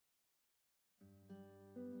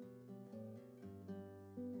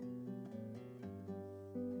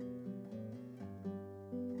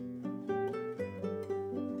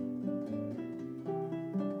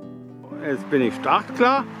jetzt bin ich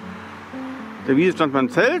startklar. Der Wiese stand mein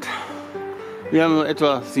Zelt. Wir haben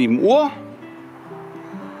etwa 7 Uhr.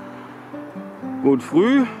 Gut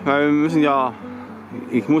früh, weil wir müssen ja,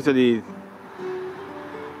 ich muss ja die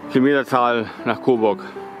Kilometerzahl nach Coburg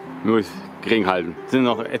möglichst gering halten. Es sind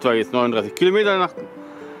noch etwa jetzt 39 Kilometer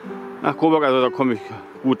nach Coburg, also da komme ich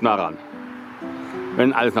gut nah ran,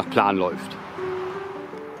 wenn alles nach Plan läuft.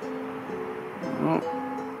 So,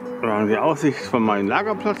 da haben wir die Aussicht von meinem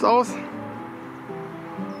Lagerplatz aus.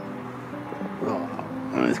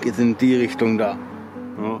 So, jetzt geht es in die Richtung da.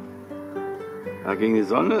 So, da gegen die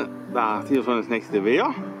Sonne, da sieht man schon das nächste Wehr.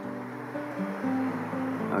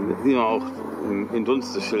 Da sieht man auch ein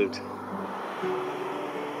Dunsteschild.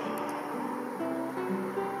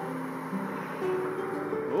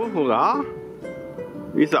 So, hurra!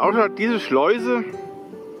 Wie es ausschaut, diese Schleuse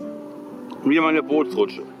wie meine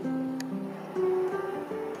Bootsrutsche.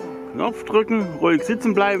 Knopf drücken, ruhig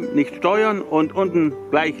sitzen bleiben, nicht steuern und unten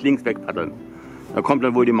gleich links weg paddeln. Da kommt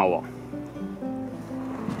dann wohl die Mauer.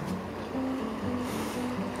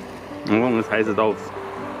 Und das heißt es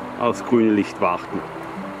aufs grüne Licht warten.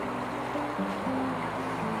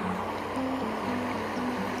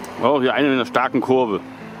 Oh, hier eine in einer starken Kurve.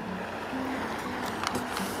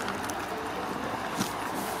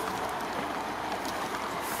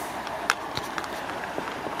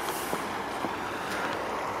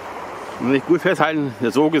 Und nicht gut festhalten,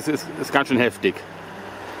 der Sog ist ganz schön heftig.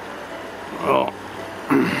 Oh.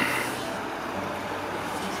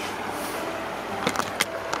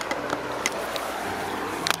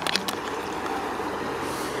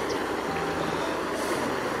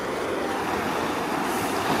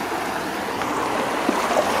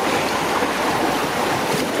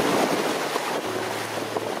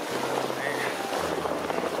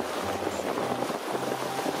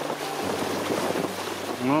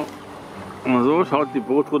 Und so schaut die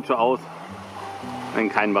Bootsrutsche aus, wenn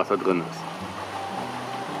kein Wasser drin ist.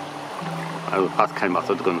 Also fast kein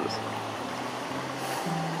Wasser drin ist.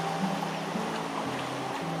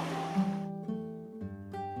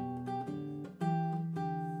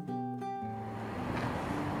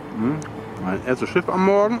 Mein erstes Schiff am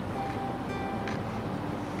Morgen.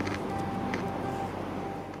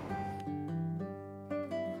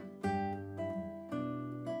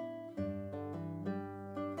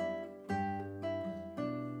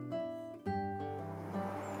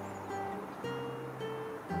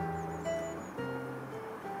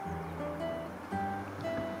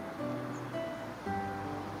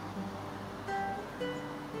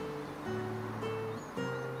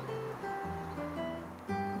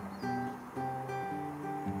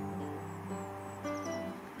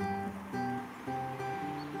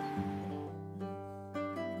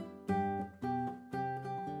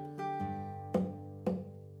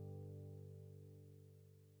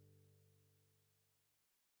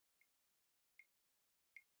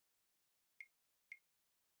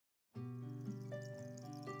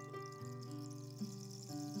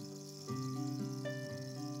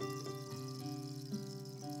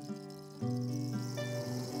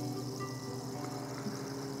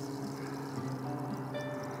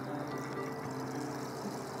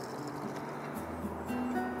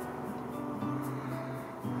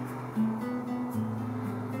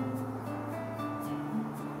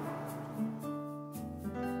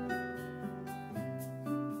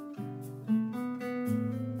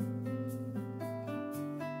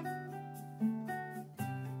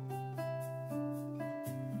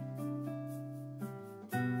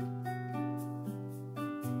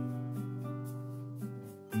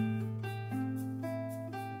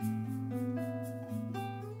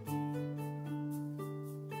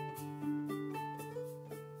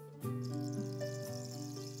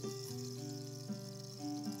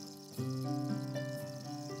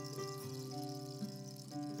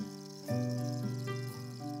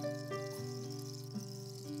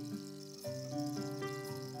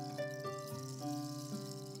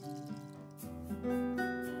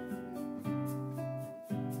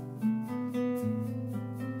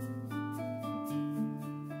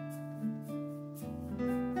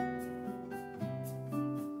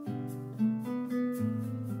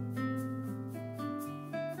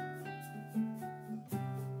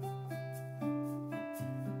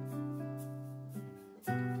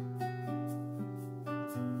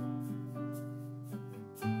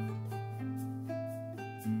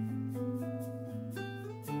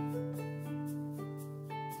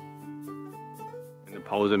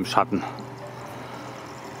 Pause im Schatten.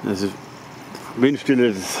 Das ist Windstille,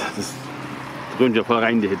 das dröhnt ja voll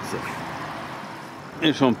rein, die Hitze.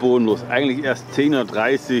 Ist schon bodenlos. Eigentlich erst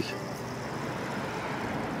 10:30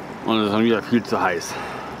 Uhr und es ist schon wieder viel zu heiß.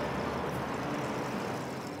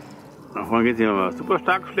 Davon geht es hier aber super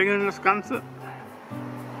stark schlängeln, das Ganze.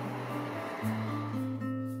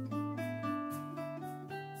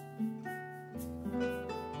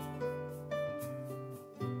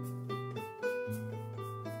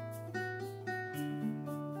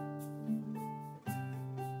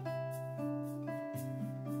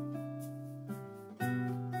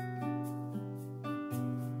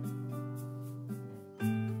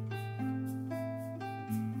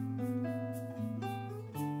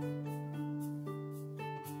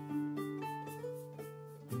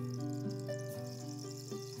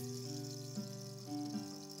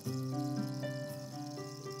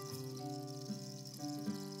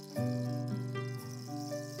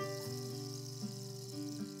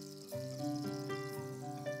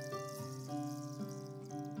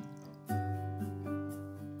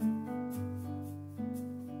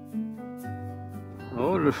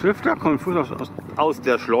 So, das Schiff da kommt aus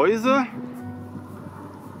der Schleuse.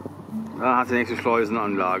 Da hat die nächste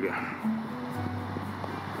Schleusenanlage.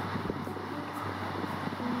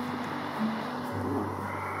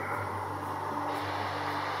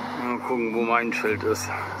 Mal gucken, wo mein Schild ist.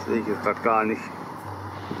 Das sehe ich jetzt gerade gar nicht.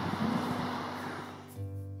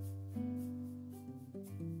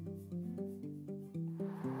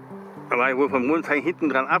 Da war ich wohl vom Mondzeichen hinten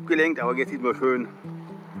dran abgelenkt, aber jetzt sieht man schön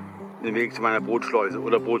den Weg zu meiner Bootschleuse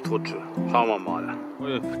oder Bootsrutsche. Schauen wir mal.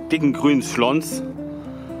 Dicken grünen Schlons.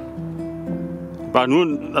 War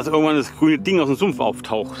nur, dass irgendwann das grüne Ding aus dem Sumpf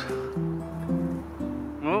auftaucht.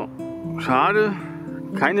 Oh, schade,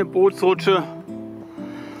 keine Bootsrutsche.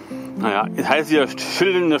 Naja, jetzt heißt hier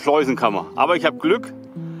Schilden in der Schleusenkammer. Aber ich habe Glück,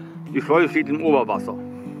 die Schleuse steht im Oberwasser.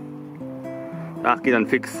 Da geht dann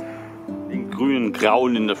fix den grünen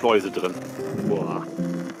Grauen in der Schleuse drin. Boah.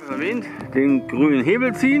 Erwähnt, den grünen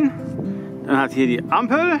Hebel ziehen. Dann hat hier die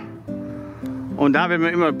Ampel. Und da wird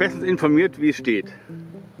man immer bestens informiert, wie es steht.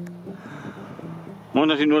 Und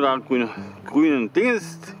da steht nur da grünen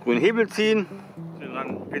Dinges, grünen Hebel ziehen. Und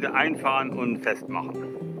dann bitte einfahren und festmachen.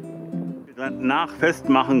 Dann nach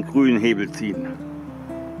Festmachen grünen Hebel ziehen.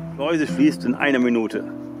 Die Schleuse schließt in 1 Minute.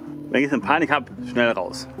 Wenn ich jetzt eine Panik habe, schnell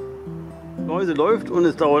raus. Die Schleuse läuft und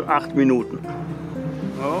es dauert 8 Minuten.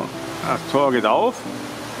 So, das Tor geht auf.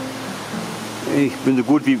 Ich bin so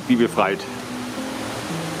gut wie befreit.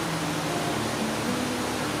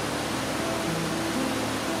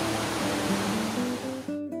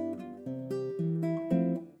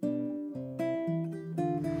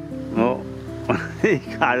 So,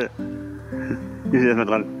 ich kann hier erstmal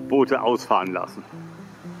dran Boote ausfahren lassen.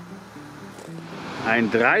 Ein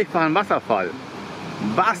dreifacher Wasserfall.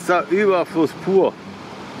 Wasserüberfluss pur.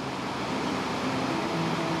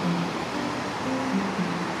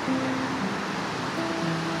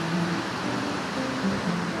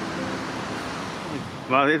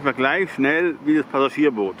 War jetzt mal gleich schnell wie das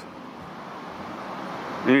Passagierboot.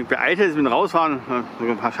 Wenn ich beeilte, ist mit dem Rausfahren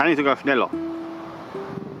wahrscheinlich sogar schneller.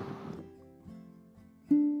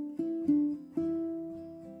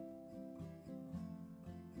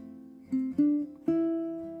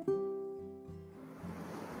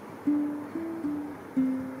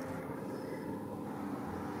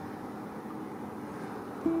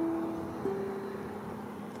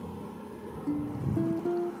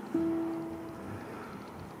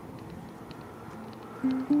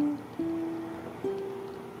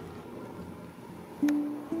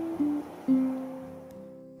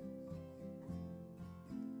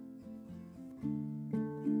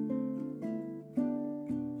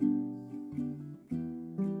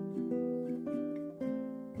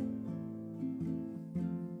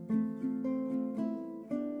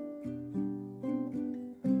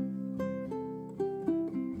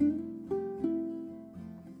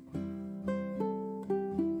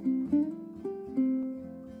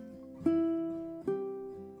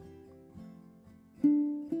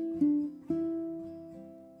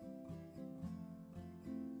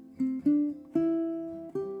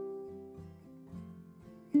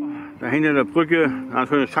 Da hinter der Brücke ein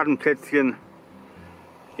schönes Schattenplätzchen.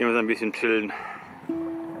 Hier wir ein bisschen chillen.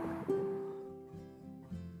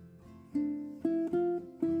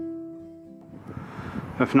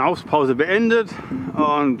 Verschnaufspause beendet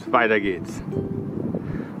und weiter geht's.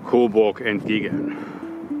 Coburg entgegen.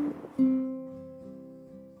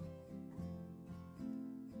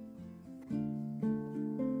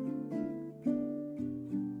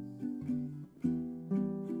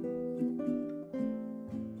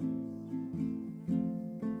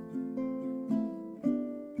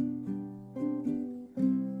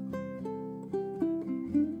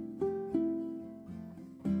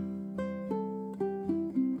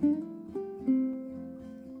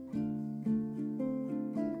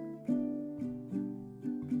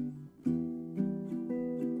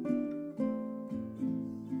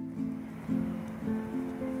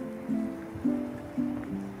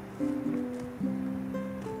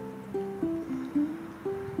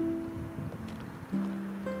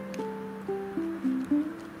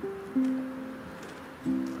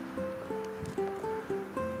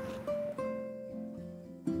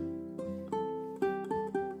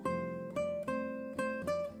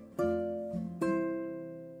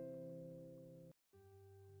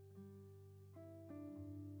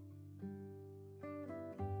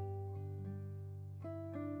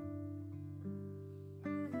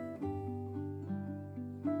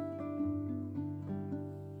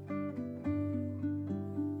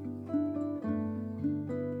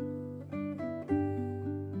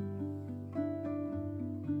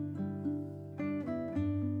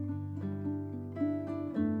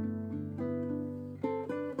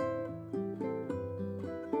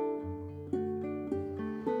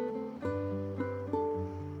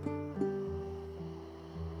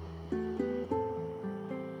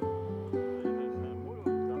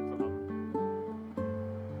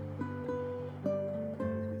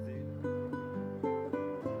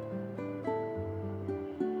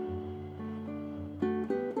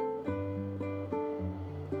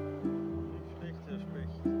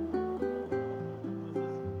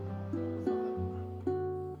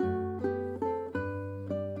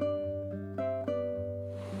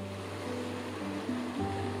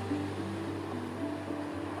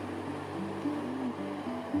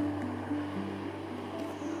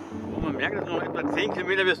 merkt, dass noch etwa 10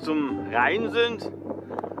 Kilometer bis zum Rhein sind.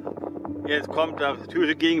 Jetzt kommt der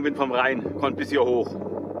türkische Gegenwind vom Rhein, kommt bis hier hoch.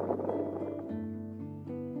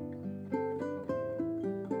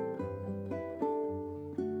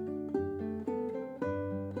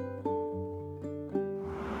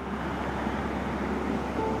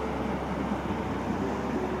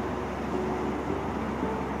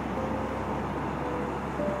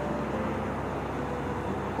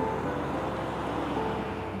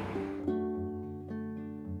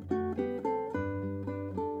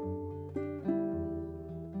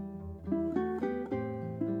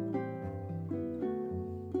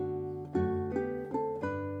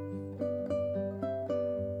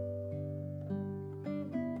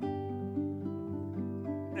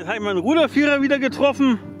 Jetzt habe ich meinen Rudervierer wieder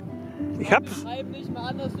getroffen. Ich hab's. Schreib nicht mal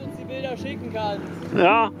an, dass du uns die Bilder schicken kannst.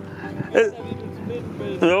 Ja. Du weißt ja, wie du zu finden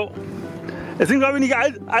bist. So. Es sind, glaube ich, nicht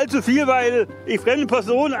allzu viel, weil ich fremde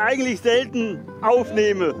Personen eigentlich selten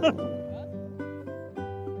aufnehme.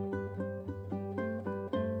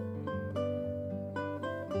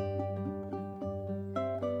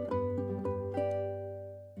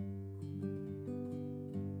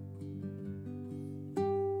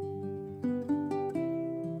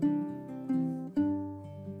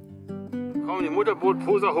 Kommen die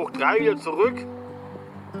Motorboot-Poser hoch 3 wieder zurück.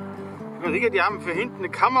 Ich bin sicher, die haben für hinten eine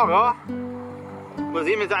Kamera. Mal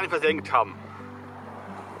sehen, wenn sie einen versenkt haben.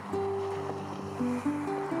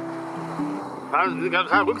 Sie sind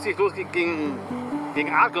total rücksichtslos gegen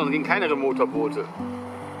Adler und gegen kleinere Motorboote.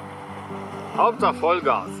 Hauptsache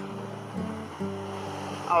Vollgas.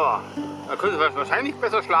 Aber da können sie wahrscheinlich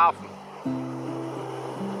besser schlafen.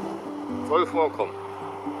 Soll vorkommen.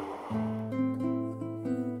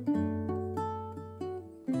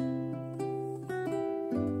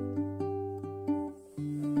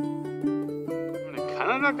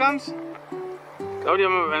 Kanada-Gans? Ich glaube, die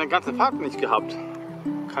haben eine ganze Fahrt nicht gehabt.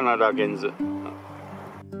 Kanada-Gänse.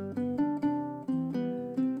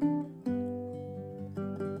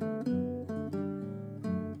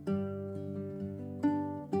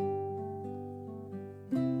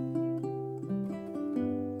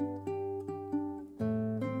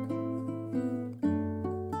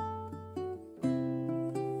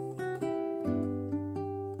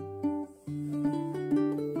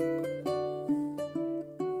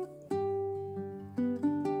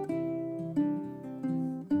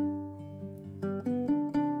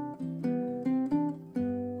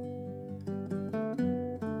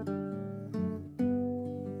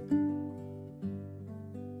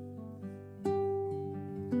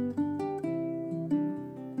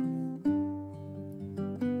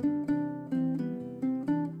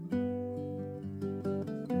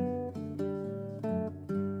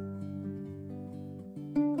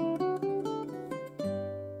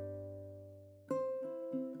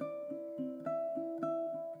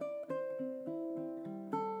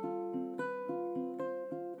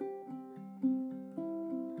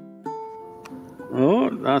 So,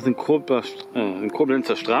 da ist ein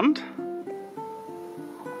Koblenzer Strand.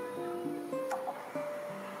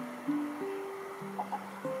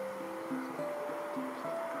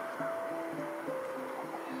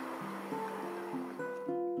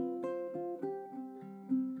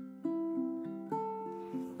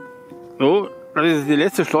 So, das ist die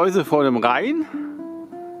letzte Schleuse vor dem Rhein.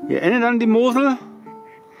 Hier endet dann die Mosel.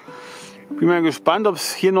 Bin mal gespannt, ob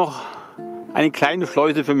es hier noch eine kleine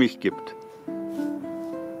Schleuse für mich gibt.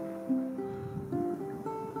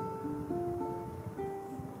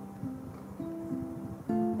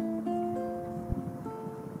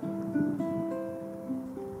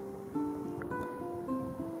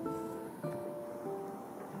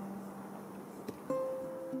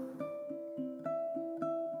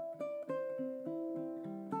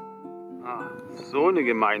 So eine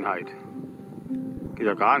Gemeinheit. Geht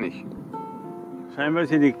ja gar nicht. Scheinbar ist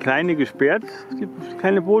hier die kleine gesperrt, die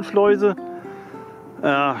kleine Bootschleuse.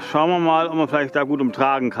 Schauen wir mal, ob man vielleicht da gut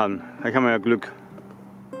umtragen kann. Vielleicht haben wir ja Glück.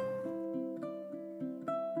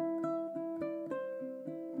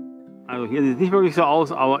 Also hier sieht es nicht wirklich so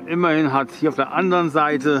aus, aber immerhin hat es hier auf der anderen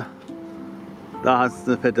Seite, da hat es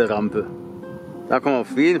eine fette Rampe. Da kommen wir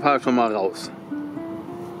auf jeden Fall schon mal raus.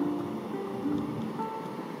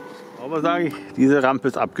 Aber sage ich, diese Rampe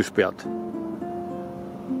ist abgesperrt.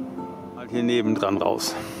 Halt hier nebendran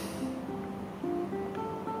raus.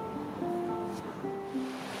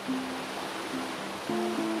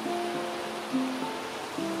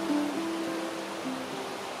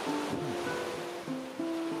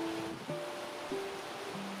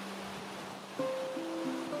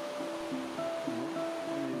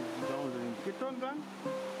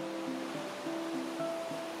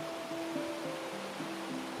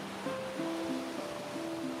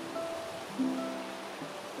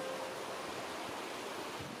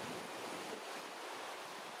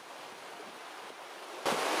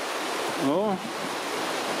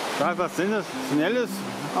 da ist was Sensationelles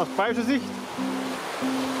aus bayerischer Sicht.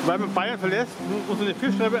 Weil man Bayern verlässt, muss eine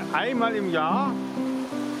Fischtreppe einmal im Jahr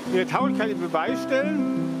ihre Tauglichkeit in Beweis stellen.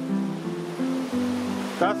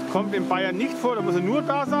 Das kommt in Bayern nicht vor, da muss er nur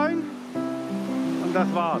da sein. Und das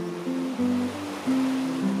war's.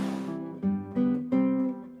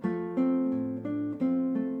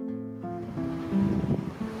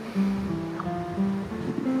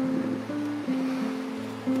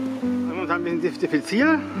 Ein bisschen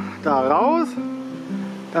diffizieren, da raus,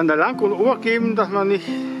 dann da lang und Obacht geben, dass man nicht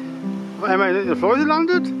auf einmal in der Schleuse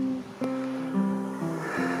landet.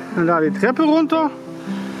 Dann da die Treppe runter,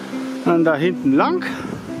 dann da hinten lang.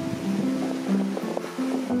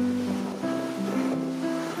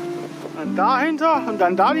 Dann dahinter und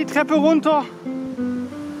dann da die Treppe runter.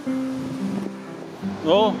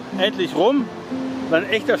 So, endlich rum. Dann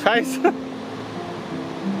echter Scheiß.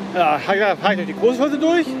 Ja, fahre ich durch die Großschleuse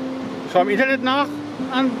durch. Schau im Internet nach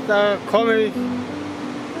an, da komme ich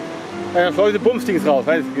bei der Schleuse Bumsdings raus,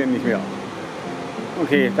 weiß ich nicht mehr.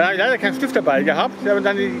 Okay, da habe ich leider keinen Stift dabei gehabt. Ich habe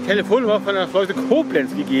dann die Telefonnummer von der Schleuse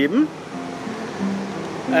Koblenz gegeben.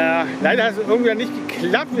 Leider hat es irgendwie nicht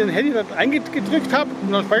geklappt, wenn ich das Handy dort eingedrückt habe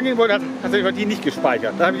und dann speichern gehen wollte, hat er die nicht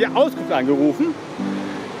gespeichert. Dann habe ich die Auskunft angerufen.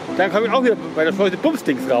 Dann komme ich auch wieder bei der Schleuse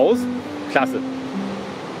Bumsdings raus. Klasse.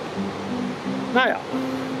 Naja.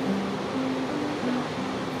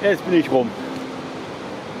 Jetzt bin ich rum.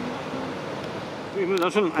 Ich muss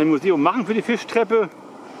dann schon ein Museum machen für die Fischtreppe.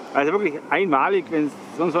 Also wirklich einmalig, wenn es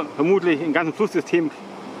sonst vermutlich im ganzen Flusssystem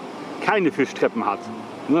keine Fischtreppen hat.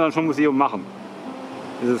 Nur dann schon ein Museum machen.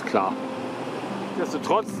 Das ist klar.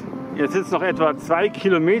 Nichtsdestotrotz, jetzt sind es noch etwa 2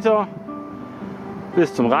 Kilometer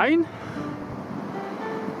bis zum Rhein.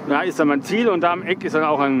 Da ist dann mein Ziel und da am Eck ist dann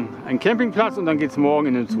auch ein Campingplatz und dann geht es morgen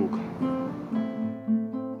in den Zug.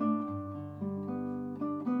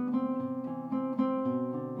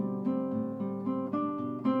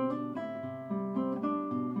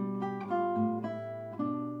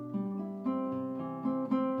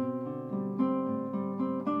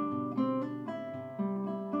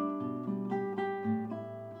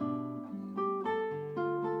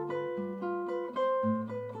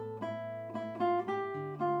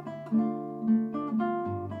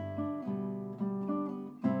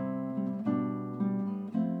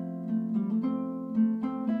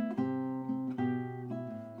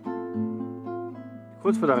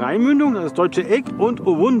 Kurz vor der Rheinmündung, das Deutsche Eck und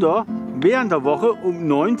oh Wunder, während der Woche um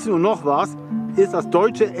 19 Uhr noch was, ist das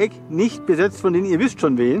Deutsche Eck nicht besetzt, von denen ihr wisst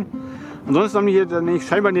schon wen. Ansonsten haben wir hier dann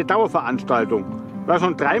scheinbar eine Dauerveranstaltung. Ich war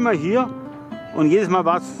schon 3-mal hier und jedes Mal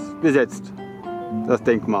war es besetzt, das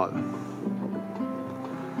Denkmal.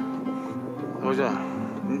 Also,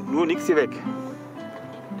 nur nichts hier weg.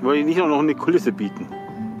 Die wollen nicht noch eine Kulisse bieten.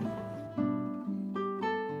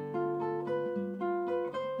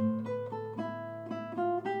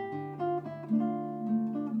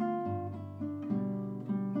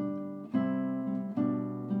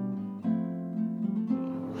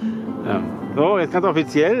 Ja. So, jetzt ganz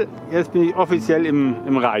offiziell, jetzt bin ich offiziell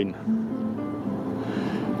im Rhein.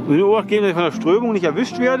 Ich muss nur Obacht geben, dass ich von der Strömung nicht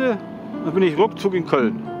erwischt werde, dann bin ich ruckzuck in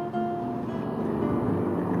Köln.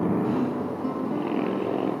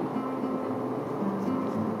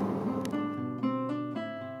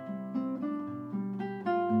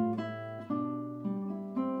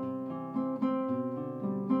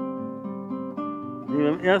 Wenn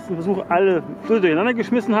ich beim ersten Versuch alle Flüsse durcheinander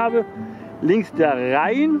geschmissen habe, links der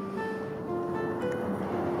Rhein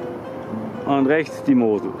und rechts die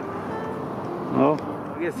Mosel. So,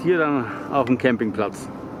 jetzt hier dann auf dem Campingplatz.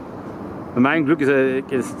 Bei meinem Glück ist er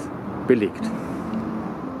jetzt belegt.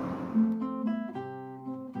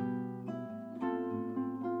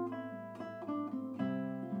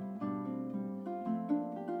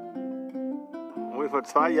 Wo ich vor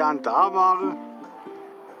 2 Jahren da war,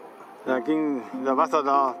 da ging das Wasser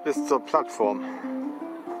da bis zur Plattform.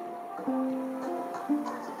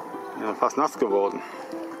 Ja, fast nass geworden.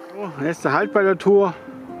 So, nächster Halt bei der Tour,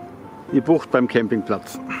 die Bucht beim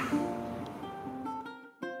Campingplatz.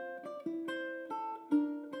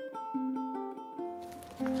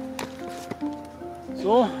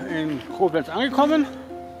 So, in Koblenz angekommen.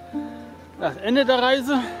 Das Ende der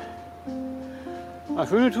Reise. Eine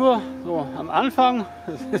schöne Tour. So, am Anfang,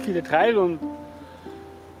 das ist viele Treis und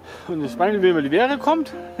das Spannende, wie man die Wehre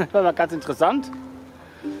kommt. Das war mal ganz interessant.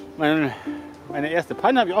 Meine erste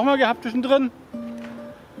Panne habe ich auch mal gehabt zwischendrin.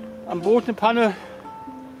 Am Boot eine Panne.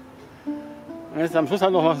 Und jetzt am Schluss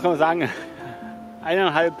halt noch, was kann man sagen,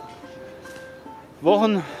 1,5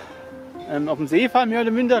 Wochen auf dem See fahren, mehr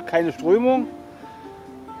oder minder, keine Strömung.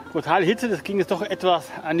 Brutale Hitze, das ging jetzt doch etwas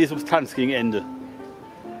an die Substanz gegen Ende.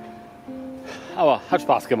 aber hat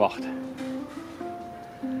Spaß gemacht.